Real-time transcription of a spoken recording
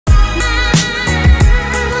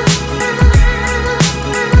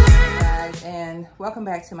Welcome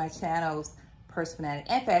back to my channels, Purse Fanatic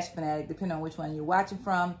and Fashion Fanatic, depending on which one you're watching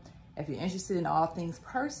from. If you're interested in all things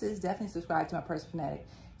purses, definitely subscribe to my Purse Fanatic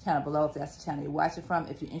channel below if that's the channel you're watching from.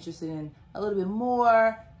 If you're interested in a little bit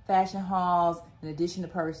more fashion hauls in addition to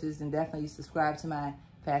purses, then definitely subscribe to my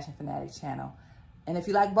Fashion Fanatic channel. And if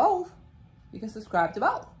you like both, you can subscribe to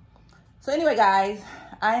both. So anyway, guys,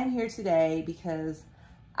 I am here today because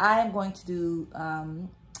I am going to do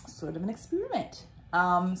sort of an experiment.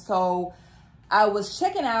 So I was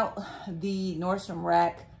checking out the Nordstrom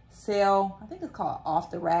Rack sale. I think it's called Off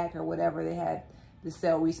the Rack or whatever. They had this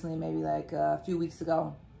sale recently, maybe like a few weeks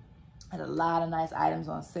ago. Had a lot of nice items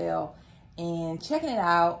on sale and checking it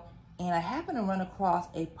out. And I happened to run across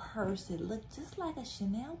a purse that looked just like a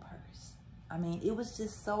Chanel purse. I mean, it was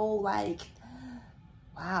just so like,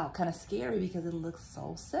 wow, kind of scary because it looks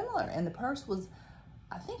so similar. And the purse was,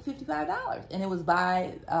 I think, $55. And it was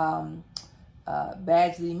by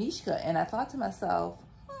Badgley Mischka. And I thought to myself,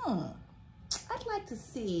 I'd like to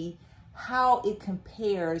see how it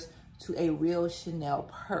compares to a real Chanel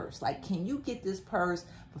purse. Like, can you get this purse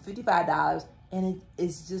for $55 and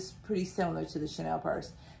it's just pretty similar to the Chanel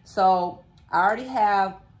purse? So I already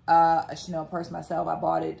have a Chanel purse myself. I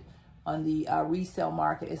bought it on the resale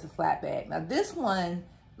market. It's a flat bag. Now this one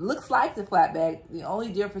looks like the flat bag. The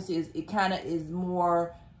only difference is it kind of is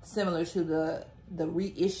more similar to the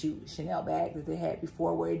reissue Chanel bag that they had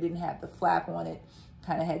before, where it didn't have the flap on it.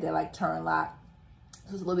 Kind of had that like turn lock.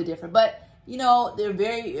 So it's a little bit different, but you know, they're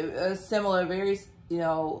very similar, very, you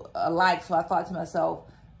know, alike. So I thought to myself,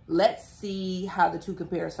 let's see how the two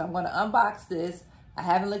compare. So I'm going to unbox this. I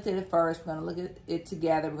haven't looked at it first. We're going to look at it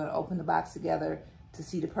together. We're going to open the box together to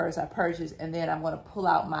see the purse I purchased. And then I'm going to pull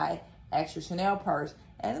out my actual Chanel purse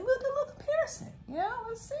and we'll do a little comparison. You know,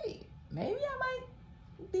 let's see. Maybe I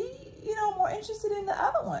might be, you know, more interested in the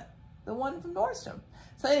other one, the one from Nordstrom.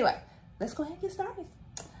 So anyway, let's go ahead and get started.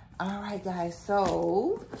 All right, guys.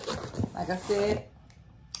 So, like I said,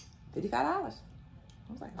 $55. I was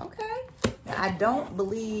like, okay. Now, I don't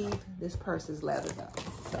believe this purse is leather, though.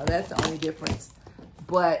 So that's the only difference.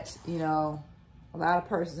 But, you know, a lot of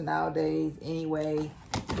purses nowadays, anyway,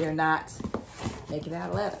 they're not making it out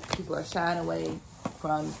of leather. People are shying away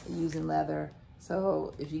from using leather.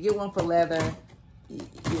 So if you get one for leather,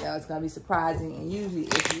 you know, it's going to be surprising. And usually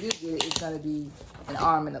if you do get it, it's going to be an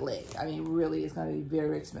arm and a leg. I mean, really, it's going to be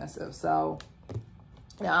very expensive. So,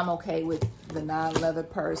 you know, I'm okay with the non-leather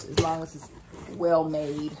purse as long as it's well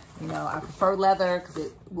made. You know, I prefer leather because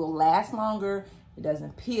it will last longer. It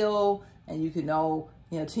doesn't peel. And you can know,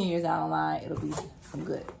 you know, 10 years down the line, it'll be some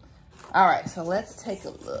good. All right, so let's take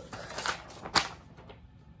a look.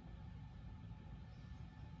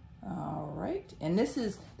 All right, and this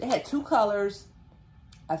is, they had two colors.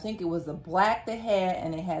 I think it was the black they had,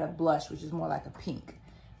 and they had a blush, which is more like a pink.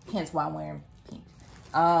 Hence why I'm wearing pink.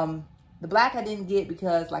 The black I didn't get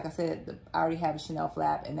because, like I said, I already have a Chanel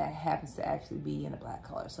flap, and that happens to actually be in a black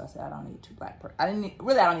color. So I said I don't need two black purses. I don't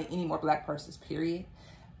need any more black purses, period.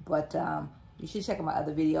 But you should check out my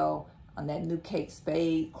other video on that new Kate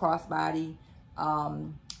Spade crossbody.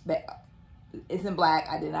 It's in black.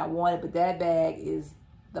 I did not want it, but that bag is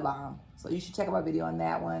the bomb. So you should check out my video on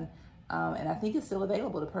that one. And I think it's still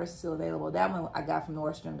available. The purse is still available. That one I got from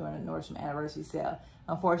Nordstrom during the Nordstrom anniversary sale.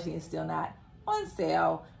 Unfortunately, it's still not on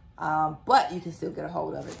sale, but you can still get a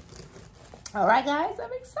hold of it. All right, guys,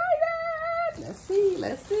 I'm excited.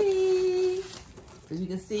 Let's see. As you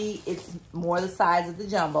can see, it's more the size of the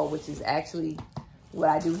jumbo, which is actually what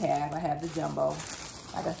I do have. I have the jumbo.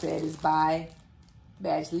 Like I said, it's by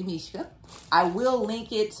Badgley Mischka. I will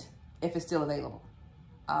link it if it's still available.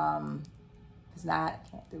 If it's not, I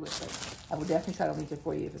can't do it, but I will definitely try to link it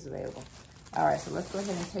for you if it's available. All right, so let's go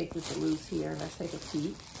ahead and take this loose here. Let's take a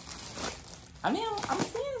peek. I mean, I'm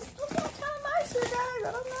seeing it's looking kind of nice here, guys.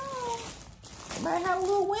 I don't know. It might have a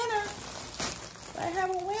little winner. Might have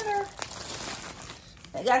a winner.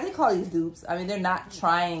 Guys, they call these dupes. I mean, they're not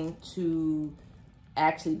trying to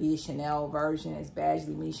actually be a Chanel version. It's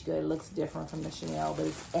Badgley Mischka. It looks different from the Chanel, but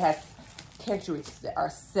it has characteristics that are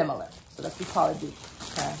similar. So that's what we call a dupe.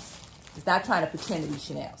 Okay? It's not trying to pretend to be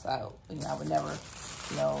Chanel. So, you know, I would never,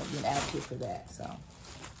 you know, be an advocate for that. So,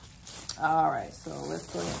 all right. So let's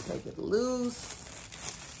go ahead and take it loose.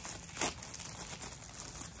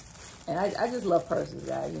 And I just love purses,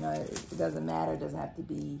 guys. You know, it doesn't matter. It doesn't have to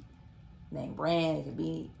be name brand. It can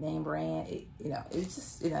be name brand. You know, it's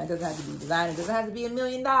just, you know, it doesn't have to be designer. It doesn't have to be $1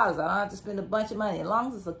 million. I don't have to spend a bunch of money. As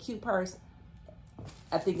long as it's a cute purse,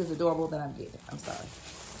 I think it's adorable, then I'm getting it. I'm sorry.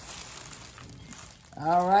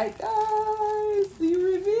 All right, guys, the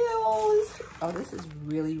reveals. Oh, this is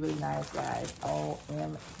really, really nice, guys.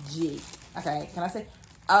 OMG. Okay, can I say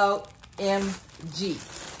OMG? OMG.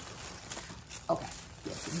 Okay,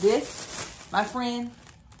 yes, this, my friend,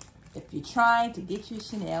 if you're trying to get you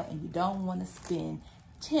Chanel and you don't want to spend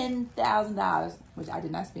 $10,000, which I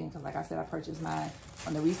did not spend because like I said, I purchased mine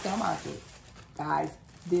on the resale market. Guys,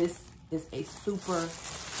 this is a super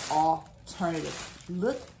alternative.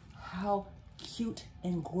 Look how cute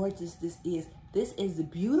and gorgeous this is. This is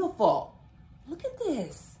beautiful. Look at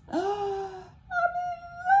this. Oh, I'm in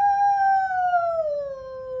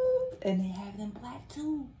love. And they have it in black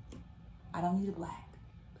too. I don't need a black.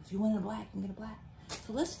 If you want a black, you can get a black.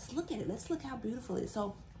 So let's just look at it. Let's look how beautiful it is.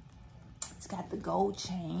 So it's got the gold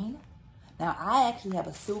chain. Now I actually have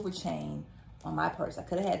a silver chain on my purse. I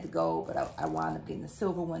could have had the gold, but I wound up getting the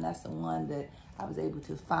silver one. That's the one that I was able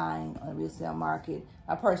to find on the resale market.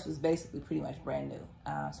 My purse was basically pretty much brand new.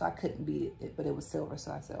 So I couldn't beat it, but it was silver.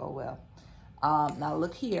 So I said, oh well. Now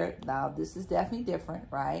look here. Now this is definitely different,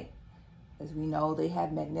 right? As we know, they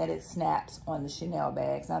have magnetic snaps on the Chanel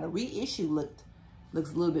bags. Now the reissue looks a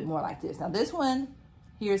little bit more like this. Now this one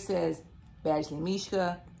here says Badgley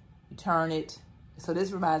Mischka. You turn it. So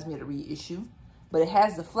this reminds me of the reissue, but it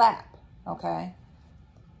has the flap, okay,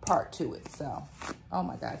 part to it. So, oh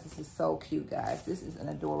my gosh, this is so cute, guys. This is an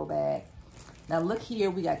adorable bag. Now look here,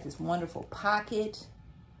 we got this wonderful pocket.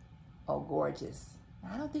 Oh, gorgeous.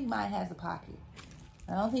 I don't think mine has a pocket.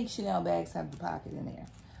 I don't think Chanel bags have the pocket in there.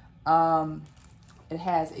 It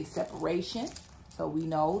has a separation. So we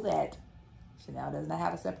know that Chanel does not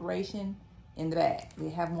have a separation in the bag. They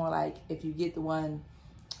have more like, if you get the one,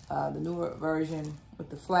 the newer version with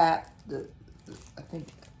the flap, I think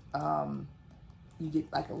you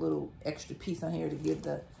get like a little extra piece on here to give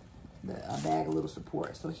the bag a little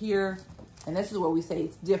support. So here, and this is where we say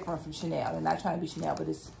it's different from Chanel. They're not trying to be Chanel, but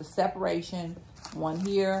it's a separation, one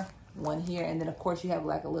here, and then of course you have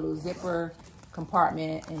like a little zipper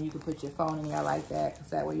compartment, and you can put your phone in there like that, because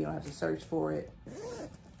that way you don't have to search for it.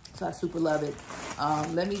 So I super love it.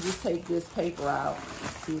 Let me just take this paper out,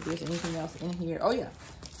 see if there's anything else in here. Oh yeah,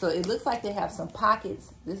 so it looks like they have some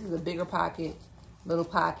pockets. This is a bigger pocket, little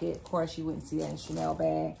pocket. Of course you wouldn't see that in a Chanel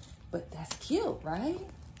bag, but that's cute, right?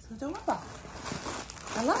 It's adorable.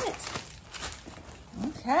 I love it.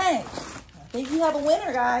 Okay, I think we have a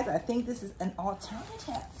winner, guys. I think this is an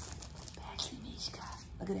alternative. Badgley Mischka.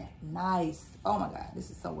 Look at that, nice. Oh my God, this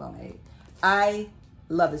is so well made. I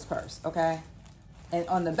love this purse, okay? And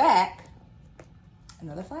on the back,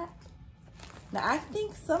 another flap. Now, I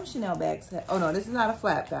think some Chanel bags have, oh no, this is not a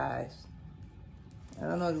flap, guys. I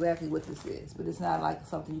don't know exactly what this is, but it's not like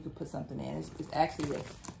something you could put something in. It's actually,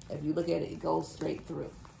 if you look at it, it goes straight through.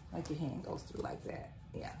 Like your hand goes through like that.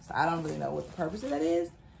 Yeah, so I don't really know what the purpose of that is.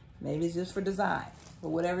 Maybe it's just for design. But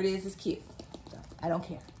whatever it is, it's cute. So I don't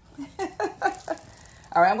care.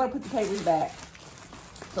 All right, I'm gonna put the papers back.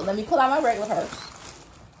 So let me pull out my regular purse.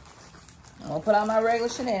 I'm gonna put on my regular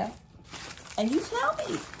Chanel, and you tell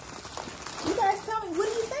me. You guys tell me,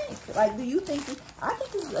 what do you think? Like, do you think I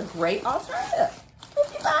think this is a great alternative.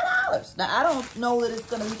 $55. Now, I don't know that it's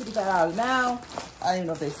gonna be $55 now. I don't even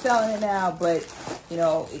know if they're selling it now, but you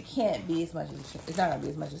know, it can't be as much as, it's not gonna be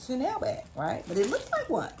as much as Chanel bag, right? But it looks like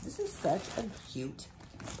one. This is such a cute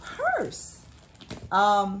purse.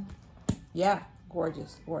 Yeah,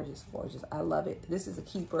 gorgeous, gorgeous, gorgeous. I love it. This is a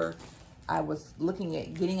keeper. I was looking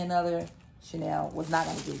at getting another Chanel, was not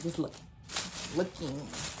gonna get it, just looking,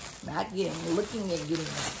 not getting, looking at getting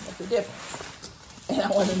it. That's the difference. And I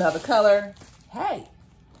want another color. Hey,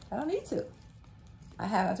 I don't need to. I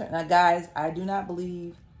haven't turned. Now guys, I do not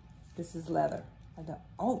believe this is leather. I don't,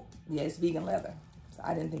 oh, yeah, it's vegan leather. So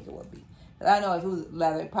I didn't think it would be. But I know if it was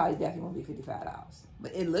leather, it probably definitely won't be $55.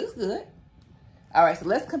 But it looks good. All right, so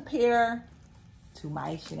let's compare to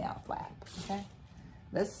my Chanel flap, okay?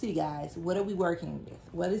 Let's see, guys. What are we working with?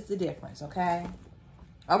 What is the difference, okay?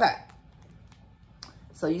 Okay.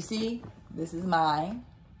 So you see, this is mine.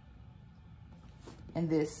 And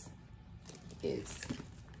this is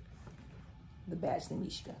the Badgley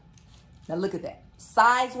Mischka. Now look at that.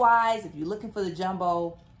 Size-wise, if you're looking for the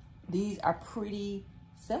jumbo, these are pretty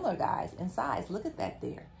similar, guys, in size. Look at that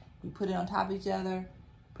there. You put it on top of each other,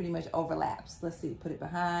 pretty much overlaps. Let's see, put it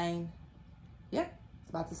behind. Yep.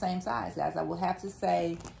 About the same size, guys. I will have to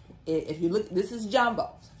say, if you look, this is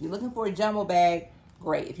jumbo. So if you're looking for a jumbo bag,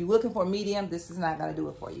 great. If you're looking for a medium, this is not going to do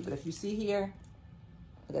it for you. But if you see here,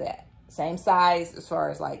 look at that. Same size as far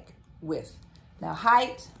as like width. Now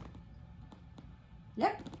height,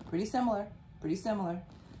 yep, pretty similar. Pretty similar.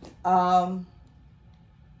 Yeah.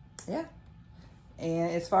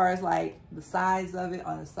 And as far as like the size of it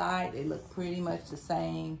on the side, they look pretty much the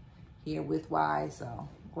same here width-wise. So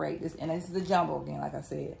great. This is the jumbo again, like I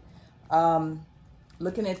said.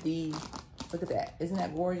 Looking at the, look at that. Isn't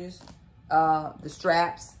that gorgeous? the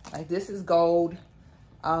straps. Like this is gold.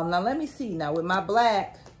 Now let me see. Now with my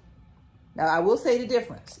black, now I will say the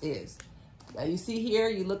difference is, now you see here,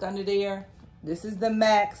 you look under there, this is the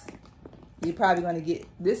max. You're probably gonna get,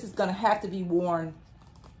 this is gonna have to be worn.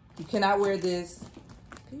 You cannot wear this.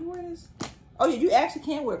 Can you wear this? Oh yeah, you actually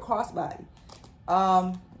can wear crossbody.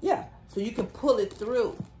 Yeah, so you can pull it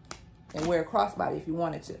through and wear a crossbody if you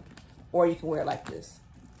wanted to. Or you can wear it like this.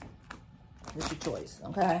 It's your choice,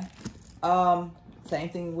 okay? Same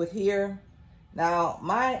thing with here. Now,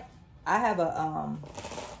 I have a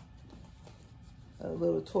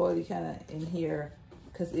little toily kind of in here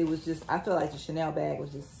because it was just, I feel like the Chanel bag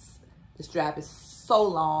was just, the strap is so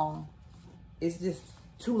long. It's just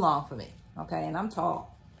too long for me, okay? And I'm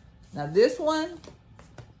tall. Now this one,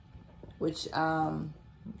 which, let me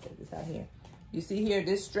take this out here. You see here,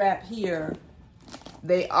 this strap here,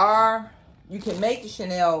 they are, you can make the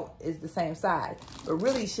Chanel is the same size, but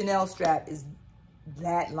really Chanel strap is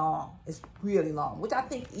that long. It's really long, which I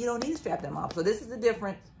think you don't need a strap that long. So this is the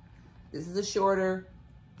difference. This is a shorter,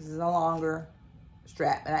 this is a longer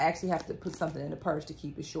strap. And I actually have to put something in the purse to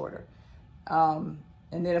keep it shorter. And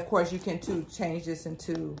then of course you can too change this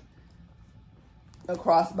into a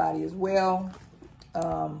crossbody as well,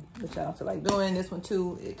 which I don't feel like doing. This one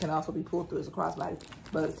too, it can also be pulled through as a crossbody.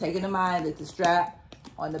 But taking in mind that the strap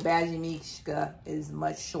on the Badgley Mischka is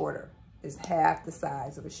much shorter. It's half the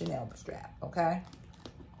size of a Chanel strap, okay?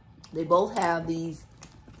 They both have these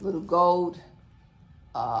little gold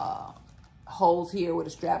holes here where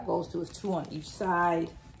the strap goes to. It's 2 on each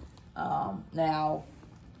side. Now,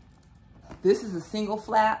 this is a single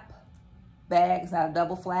flap bag. It's not a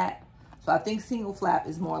double flap. So I think single flap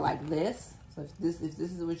is more like this. So if this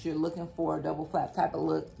is what you're looking for, a double flap type of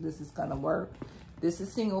look, this is gonna work. This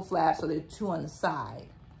is single flap, so they're 2 on the side.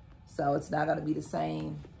 So it's not gonna be the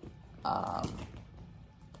same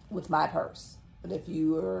with my purse. But if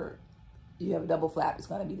you have a double flap, it's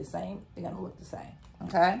gonna be the same. They're gonna look the same,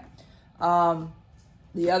 okay?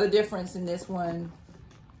 The other difference in this one,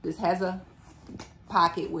 this has a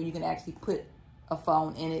pocket where you can actually put a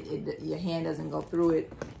phone in it. Your hand doesn't go through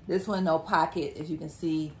it. This one, no pocket. As you can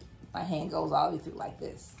see, my hand goes all the way through like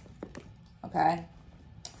this, okay?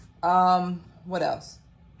 What else?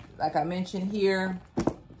 Like I mentioned here,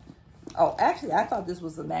 oh, actually, I thought this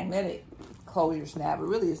was a magnetic closure snap, but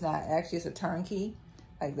really it's not. Actually, it's a turnkey,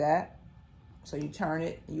 like that. So you turn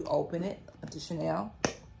it, you open it up to Chanel,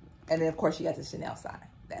 and then of course you got the Chanel side.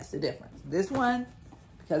 That's the difference. This one,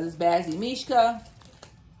 because it's Badgley Mischka,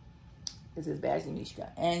 this is Badgley Mischka,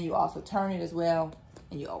 and you also turn it as well,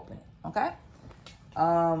 and you open it, okay?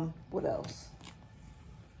 What else?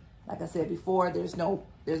 Like I said before, there's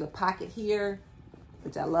a pocket here,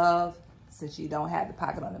 which I love, since you don't have the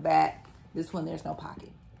pocket on the back. This one, there's no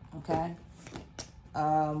pocket, okay?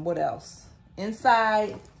 What else?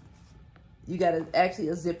 Inside, you got actually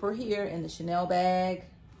a zipper here in the Chanel bag.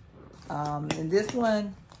 And this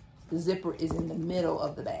one, the zipper is in the middle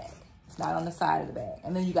of the bag. It's not on the side of the bag.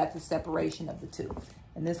 And then you got the separation of the two.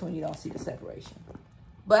 And this one, you don't see the separation.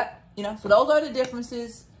 But, you know, so those are the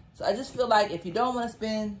differences. So I just feel like if you don't want to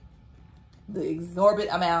spend the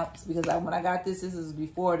exorbitant amounts, because when I got this is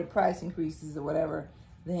before the price increases or whatever,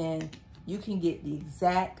 then you can get the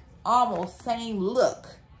exact, almost same look,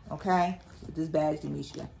 okay, with this Badgley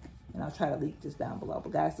Mischka. And I'll try to link this down below.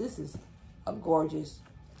 But guys, this is a gorgeous,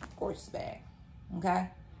 gorgeous bag, okay?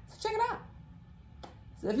 So check it out.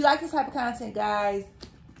 So if you like this type of content, guys,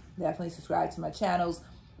 definitely subscribe to my channels,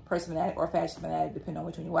 Person Fanatic or Fashion Fanatic, depending on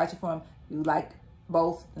which one you're watching from. If you like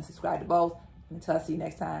both, then subscribe to both. Until I see you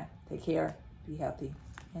next time, take care, be healthy,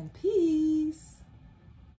 and peace.